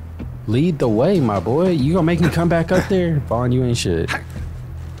 Lead the way, my boy. You gonna make me come back up there? Vaughn, you ain't shit.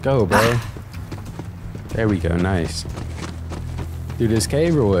 Go, bro. There we go, nice. Through this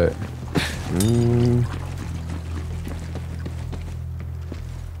cave or what?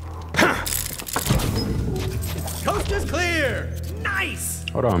 Coast is clear. Nice.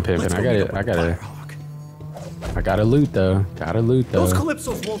 Hold on, Pippin. Let's I go meet gotta up with Firehawk. gotta loot though. Gotta loot though. Those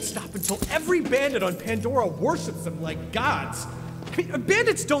Calypsos won't stop until every bandit on Pandora worships them like gods. I mean,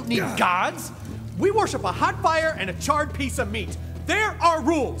 bandits don't need gods. We worship a hot fire and a charred piece of meat. There are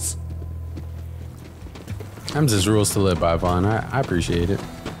rules. I'm just rules to live by, Vaughn. I appreciate it.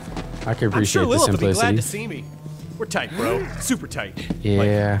 I can I'm appreciate sure the Lilith will be glad simplicity. to see me. We're tight, bro. Super tight.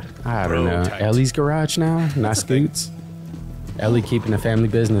 Yeah, I don't bro know. tight. Ellie's garage now, not the thing. Scoots. Ellie keeping the family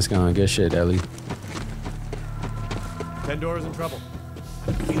business going. Good shit, Ellie. Tendora's in trouble.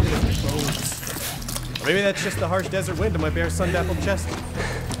 I'm feeling his bones. Or maybe that's just the harsh desert wind in my bare sun-dappled chest.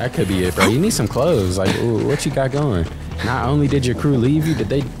 That could be it, bro. You need some clothes. Like, ooh, what you got going? Not only did your crew leave you, did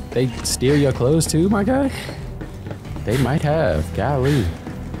they steal your clothes too, my guy? They might have. Golly.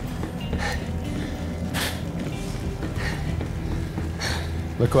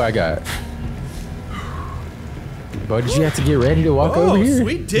 Look who I got. Boy, did you have to get ready to walk over here?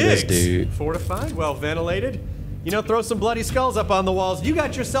 Sweet digs. This dude. Fortified, well ventilated. You know, throw some bloody skulls up on the walls. You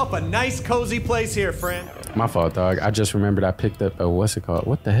got yourself a nice, cozy place here, friend. My fault, dog. I just remembered I picked up a, what's it called?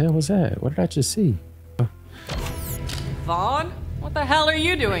 What the hell was that? What did I just see? Vaughn? What the hell are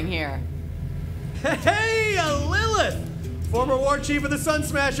you doing here? Hey, Lilith! Former war chief of the Sun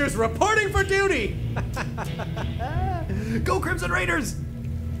Smashers reporting for duty! Go Crimson Raiders!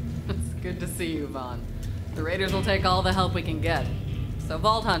 It's good to see you, Vaughn. The Raiders will take all the help we can get. So,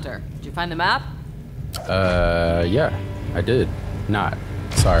 Vault Hunter, did you find the map? Yeah, I did. Not.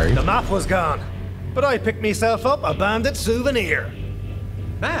 Sorry. The map was gone, but I picked myself up a bandit souvenir.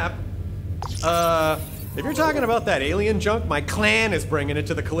 Map? If you're talking about that alien junk, my clan is bringing it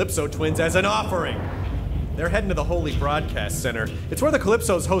to the Calypso twins as an offering. They're heading to the Holy Broadcast Center. It's where the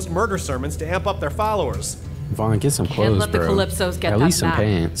Calypsos host murder sermons to amp up their followers. Vaughn, get some clothes, Can't let the bro. Calypsos get At that least some map.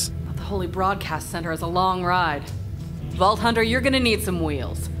 pants. But the Holy Broadcast Center is a long ride. Vault Hunter, you're gonna need some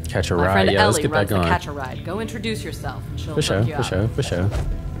wheels. Catch a My ride. friend Yeah, let's Ellie get that runs the going. Catch a Ride. Go introduce yourself, and she'll For sure, hook you for up. sure, for sure.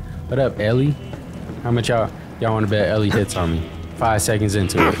 What up, Ellie? How much y'all want to bet Ellie hits on me? 5 seconds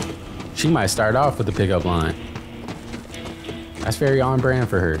into it. She might start off with the pickup line. That's very on brand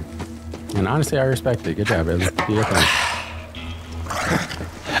for her. And honestly, I respect it. Good job, Ellie. Do your thing.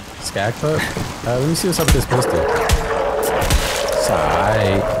 Skag Pup? Let me see what's up with this pistol.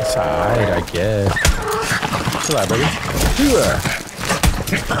 Side, I guess. Chill out, baby.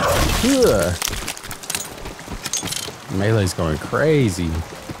 Melee's going crazy.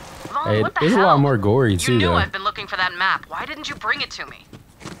 Vaughn, what the It's a hell? lot more gory You too, knew though. I've been looking for that map. Why didn't you bring it to me?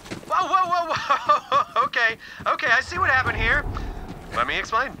 Whoa. Okay, I see what happened here. Let me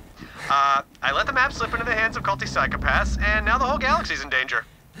explain. I let the map slip into the hands of culty psychopaths, and now the whole galaxy's in danger.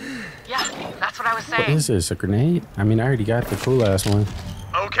 Yeah, that's what I was What saying. is this? A grenade? I mean, I already got the cool ass one.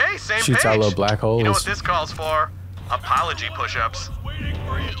 Okay, same Shoots page. out little black holes. You know what this calls for? Apology push-ups.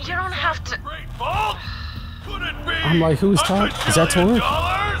 You don't have to. I'm like, who's talking? Is that Torg?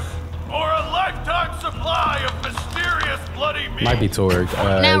 Or a lifetime supply of mysterious bloody meat. Might be Torg.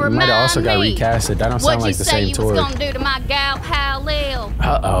 Now You might have also got remind me, recasted. That don't sound What'd you like the say same you Torg. was gonna do to my gal, Halil?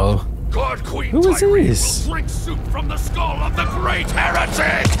 Uh-oh. God Queen Who is Tyree this? will drink soup from the skull of the great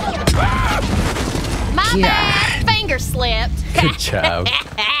heretic. My bad, finger slipped. Good job.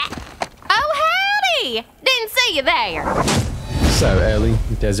 Oh, howdy! Didn't see you there. What's up, Ellie?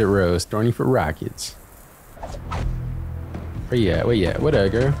 Desert Rose. Thorny for rockets. Where you at? Where you at? What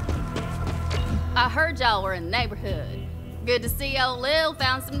up, girl? I heard y'all were in the neighborhood. Good to see old Lil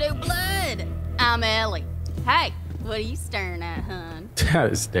found some new blood. I'm Ellie. Hey, what are you staring at, hun?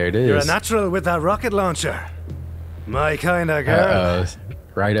 There it is. You're a natural with that rocket launcher. My kind of girl. Uh-oh.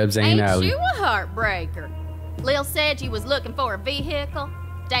 Right up Zane Ain't Alley. you a heartbreaker? Lil said you was looking for a vehicle.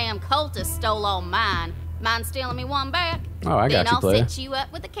 Damn cultist stole all mine. Mind stealing me one back? Oh, I got then you, I'll player. set you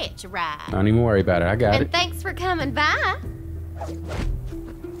up with a catch a ride. Don't even worry about it. I got And it. thanks for coming by.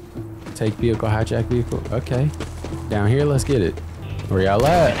 Take vehicle, hijack vehicle. Okay. Down here, let's get it. Where y'all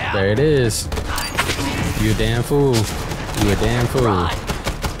at? There it is. You a damn fool. You a damn fool.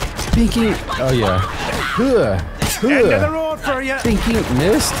 Pinky. Oh, yeah. End of the road for you. Pinky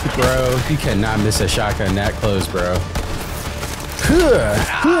missed, bro. You cannot miss a shotgun that close, bro.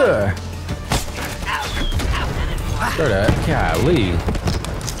 Throw that. Golly.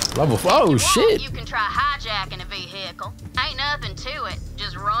 Level 4. Oh, shit. You can try hijacking a vehicle. Ain't nothing to it.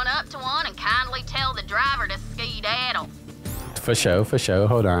 Just run up to one and kindly tell the driver to skedaddle. For sure, for sure.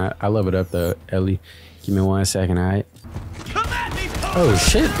 Hold on. I love it up, though, Ellie. Give me 1 second, all right? Oh,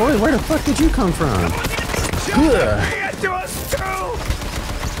 shit, boy. Where the fuck did you come from?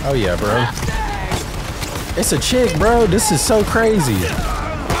 Oh, yeah, bro. It's a chick, bro. This is so crazy.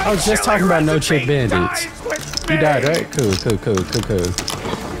 I was just talking about no chick bandits. You died, right? Cool.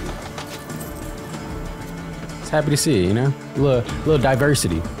 It's happy to see it, you know? A little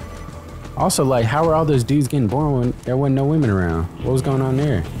diversity. Also, like, how are all those dudes getting born when there wasn't no women around? What was going on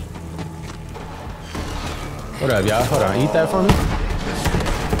there? What up, y'all? Hold on. Eat that for me.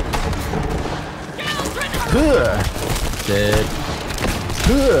 Dead.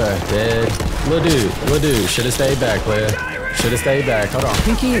 Dead. Little dude. Should've stayed back, player. Should've stayed back. Hold on.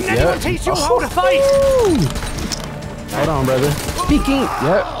 Pinky. Yep. Teach you how to fight. Hold on, brother. Pinky.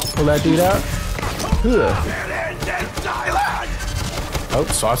 Yep. Pull that dude out. Oh,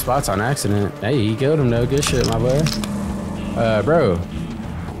 swap spots on accident. Hey, he killed him though. Good shit, my boy. Bro,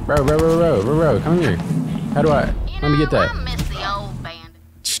 come here. How do I? Let me get that. I miss the old bandit.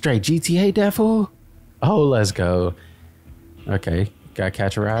 Straight GTA, that fool. Oh, let's go. Okay, gotta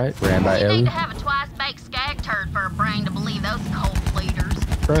catch a ride. Ran by You need Ellie. to have a twice-baked skag turd for a brain to believe those cult leaders.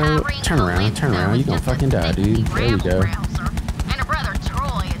 Bro, Tyrene turn around. Calypso You is gonna just a fucking die, dude. sexy There we go. rabble-rouser. And her brother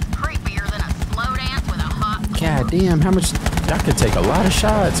Troy is creepier than a slow dance with a hot God damn, how much? I could take a lot of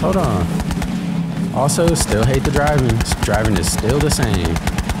shots. Hold on. Also, still hate the driving. Driving is still the same.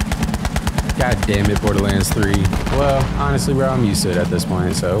 God damn it, Borderlands 3. Well, honestly, bro, I'm used to it at this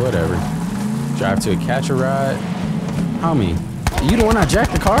point, so whatever. Drive to a catch a ride. Homie, you the one I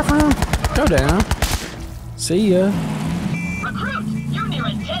jacked the car from? Go down. See ya. Recruit, you're near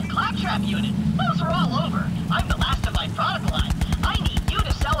a dead claptrap unit. Those are all over. I'm the last of my product line. I need you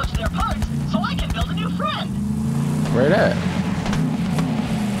to salvage their parts so I can build a new friend. Where that?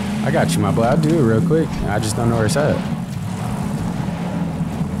 I got you, my boy. I'll do it real quick. I just don't know where it's at.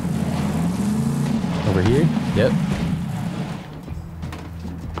 Over here? Yep.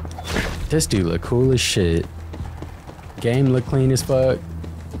 This dude look cool as shit. Game look clean as fuck.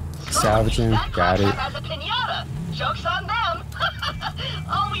 Salvaging, That got it. claptrap has a pinata. Joke's on them.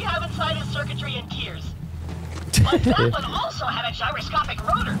 All we have inside is circuitry and gears. But that one also had a gyroscopic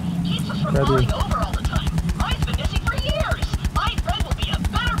rotor. Keeps us from Brother. falling over all the time. Mine's been missing for years. My friend will be a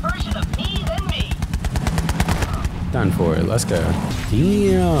better version of me than me. Done for it. Let's go.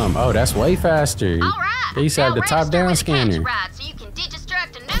 Damn. Oh, that's way faster. All right. They used to have the Now top-down register with the catch scanner. ride so you can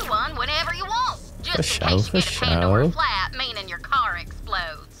digistruct a new one whenever you want. Just For in sure, case you for get a Pandora sure. flat, meaning your car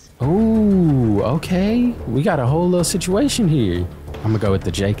explodes. Ooh, okay. We got a whole little situation here. I'm gonna go with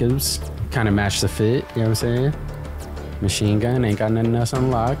the Jacobs. Kind of match the fit, you know what I'm saying? Machine gun, ain't got nothing else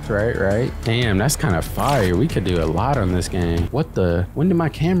unlocked, right? Damn, that's kind of fire. We could do a lot on this game. What the? When did my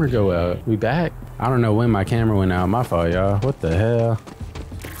camera go out? We back? I don't know when my camera went out. My fault, y'all. What the hell?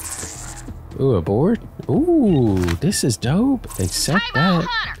 Ooh, a board? Ooh, this is dope. Accept Hey, Ball that.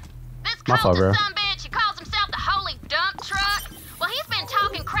 Hunter. This My fault, bro. cultist sumbitch who calls himself the Holy Dump Truck. Well, he's been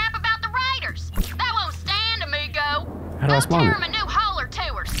talking crap about the Raiders. That won't stand, amigo. How do I Go spawn tear it? him a new hole or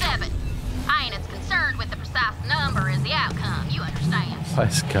two or 7. I ain't as concerned with the precise number as the outcome, you understand.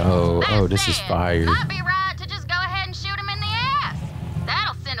 Let's go. That Oh, this is said, fire. Might be right to just go ahead and shoot him in the ass.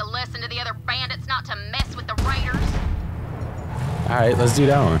 That'll send a lesson to the other bandits not to mess with the Raiders. All right, let's do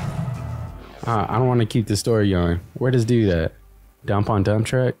that one. I don't want to keep the story going. Where does dude at? Dump on dump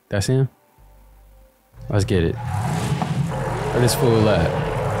truck? That's him? Let's get it. Where this fool at?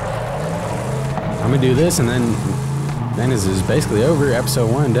 I'm gonna do this and then this is basically over.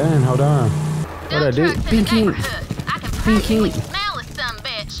 Episode 1 done. Hold on. What I do? Dump trucks in the Pinky. neighborhood. I can Pinky. practically smell this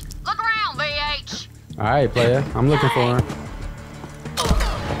sumbitch. Look around, BH. All right, player. I'm looking for him.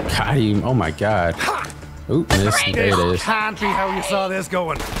 Got him. Oh my god. Oop, missed. There it is. Can't be how you saw this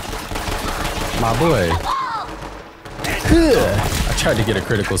going. My boy. I tried to get a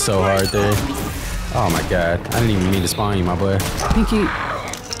critical so hard there. Oh my god. I didn't even mean to spawn you, my boy. Pinky.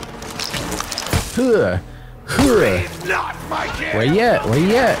 Not my game. Where you at? Where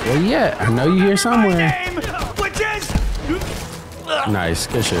you at? Where you at? I know you here somewhere. Which is Nice.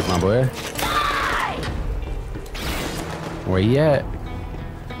 Good shit, my boy. Where you at?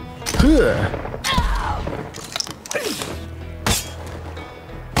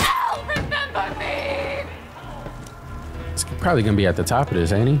 Remember me! It's probably gonna be at the top of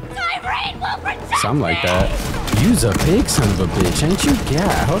this, ain't he? Tyrene will protect Something like that. You's a pig son of a bitch, ain't you?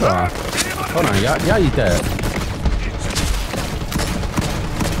 Yeah, hold on. Hold on, y'all eat that.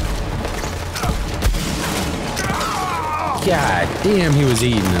 God damn, he was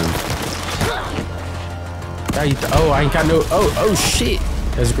eating them. Y'all eat the, oh, I ain't got no, oh shit.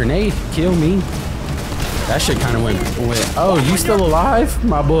 There's a grenade, kill me. That shit kind of went, oh, you still alive?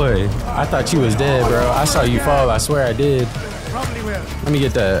 My boy, I thought you was dead, bro. I saw you fall, I swear I did. Probably will. Let me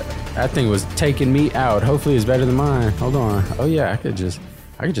get that. That thing was taking me out. Hopefully it's better than mine. Hold on. Oh yeah, I could just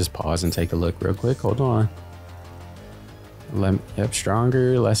pause and take a look real quick. Hold on. Yep,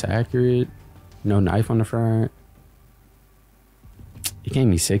 stronger, less accurate. No knife on the front. It gave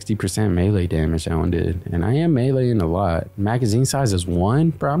me 60% melee damage, that one did. And I am meleeing a lot. Magazine size is 1?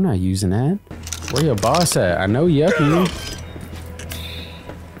 Bro, I'm not using that. Where your boss at? I know you up here.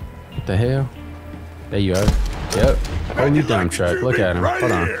 What the hell? There you are. Yep. Holy dump truck. Look at him.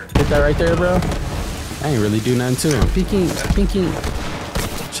 Hold on. Hit that right there, bro. I ain't really do nothing to him. Pinky.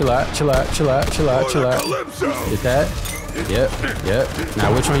 Chill out. Hit that. Yep.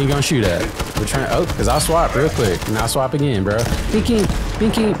 Now, which one you gonna shoot at? Which one? Oh, because I'll swap real quick. And I'll swap again, bro. Pinky.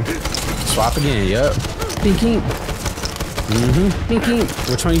 Swap again. Yep. Pinky.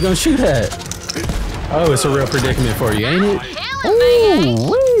 Which one you gonna shoot at? Oh, it's a real predicament for you, ain't it? Oh,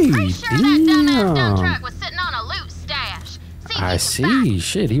 wait, damn. I see.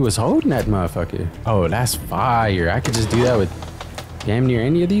 Shit, he was holding that motherfucker. Oh, that's fire. I could just do that with damn near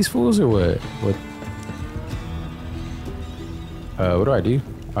any of these fools or what? What do I do?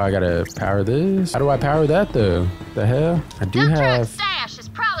 Oh, I gotta power this. How do I power that though? The hell? I do have. Stash is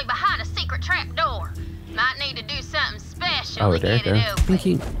probably behind a secret trap door. Might need to do something special. Oh, there you go.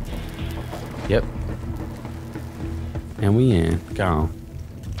 Pinky. Yep. And we in. Gone.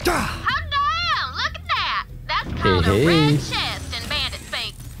 Hold down! Look at that! That's called a red chest in bandit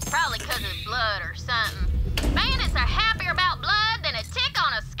speak. Probably because of blood or something. Bandits are happier about blood than a tick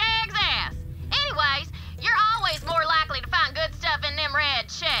on a skag's ass. Anyways, you're always more likely to find good stuff in them red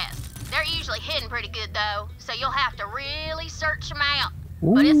chests. They're usually hidden pretty good though, so you'll have to really search them out.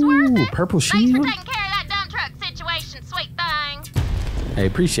 Ooh, but it's worth it. Purple shield. Thanks for taking care of that dump truck situation, sweet thing. Hey,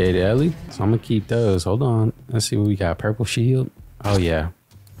 appreciate it, Ellie. So I'm gonna keep those. Hold on. Let's see what we got. Purple shield. Oh yeah.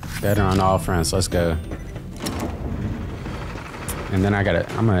 Better on all fronts. Let's go. And then I'm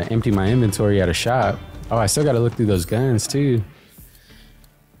gonna empty my inventory at a shop. Oh, I still gotta look through those guns too.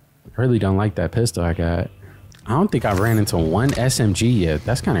 I really don't like that pistol I got. I don't think I've ran into one SMG yet.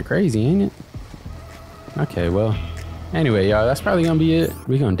 That's kind of crazy, ain't it? Okay, well. Anyway, y'all, that's probably gonna be it.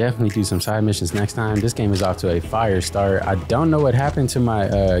 We're gonna definitely do some side missions next time. This game is off to a fire start. I don't know what happened to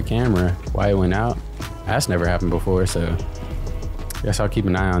my camera, why it went out. That's never happened before, so I guess I'll keep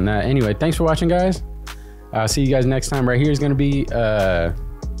an eye on that. Anyway, thanks for watching, guys. I'll see you guys next time. Right here is gonna be,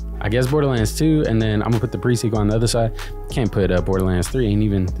 I guess, Borderlands 2, and then I'm gonna put the pre-sequel on the other side. Can't put Borderlands 3, ain't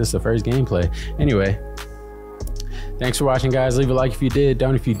even, this is the first gameplay. Anyway, thanks for watching, guys. Leave a like if you did,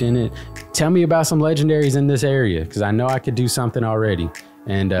 don't if you didn't. Tell me about some legendaries in this area, because I know I could do something already.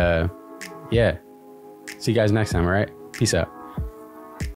 And yeah, see you guys next time, all right? Peace out.